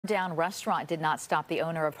Down restaurant did not stop the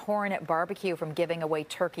owner of Horn BBQ from giving away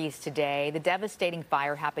turkeys today. The devastating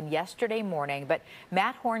fire happened yesterday morning, but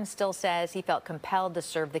Matt Horn still says he felt compelled to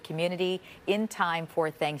serve the community in time for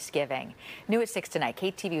Thanksgiving. New at 6 tonight,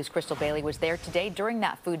 KTVU's Crystal Bailey was there today during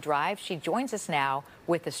that food drive. She joins us now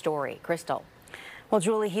with the story. Crystal. Well,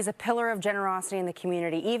 Julie, he's a pillar of generosity in the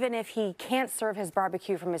community, even if he can't serve his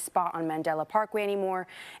barbecue from his spot on Mandela Parkway anymore.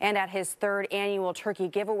 And at his third annual turkey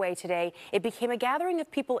giveaway today, it became a gathering of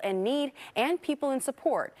people in need and people in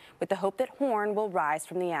support, with the hope that Horn will rise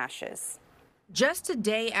from the ashes. Just a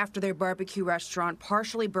day after their barbecue restaurant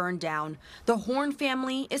partially burned down, the Horn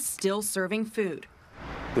family is still serving food.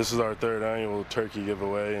 This is our third annual turkey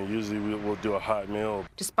giveaway, and usually we'll do a hot meal.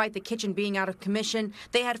 Despite the kitchen being out of commission,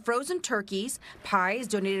 they had frozen turkeys, pies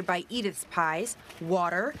donated by Edith's Pies,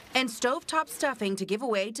 water, and stovetop stuffing to give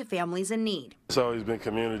away to families in need. It's always been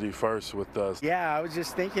community first with us. Yeah, I was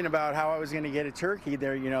just thinking about how I was going to get a turkey.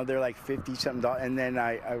 They're like $50-something, and then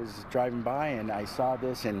I was driving by and I saw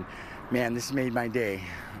this, and man, this made my day.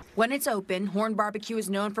 When it's open, Horn BBQ is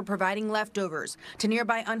known for providing leftovers to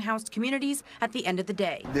nearby unhoused communities at the end of the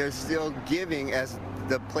day. They're still giving as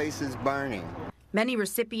the place is burning. Many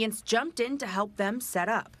recipients jumped in to help them set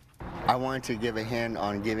up. I wanted to give a hand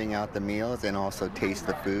on giving out the meals and also taste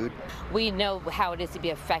the food. We know how it is to be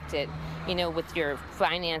affected, with your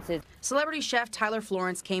finances. Celebrity chef Tyler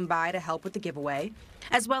Florence came by to help with the giveaway,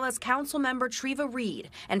 as well as council member Treva Reed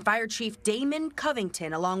and Fire Chief Damon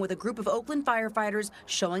Covington, along with a group of Oakland firefighters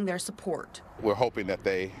showing their support. We're hoping that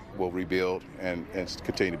they will rebuild and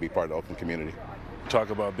continue to be part of the Oakland community. Talk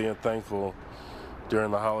about being thankful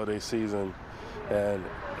during the holiday season, and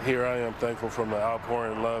here I am thankful from the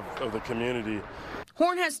outpouring love of the community.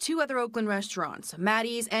 Horn has two other Oakland restaurants,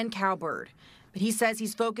 Maddie's and Cowbird, but he says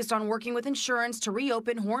he's focused on working with insurance to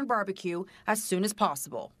reopen Horn BBQ as soon as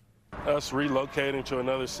possible. Us relocating to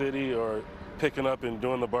another city or picking up and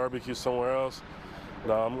doing the barbecue somewhere else,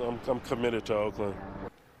 no, I'm committed to Oakland.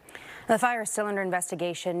 The fire cylinder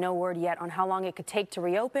investigation, no word yet on how long it could take to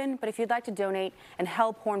reopen, but if you'd like to donate and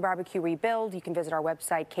help Horn BBQ rebuild, you can visit our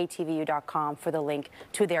website, KTVU.com, for the link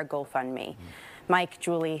to their GoFundMe. Mike,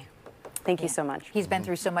 Julie, thank you so much. He's been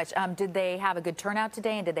through so much. Did they have a good turnout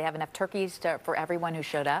today, and did they have enough turkeys for everyone who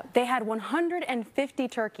showed up? They had 150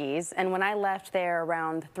 turkeys, and when I left there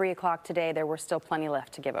around 3 o'clock today, there were still plenty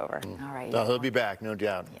left to give over. All right. No, he'll be back, no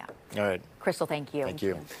doubt. Yeah. All right. Crystal, thank you. Thank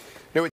you.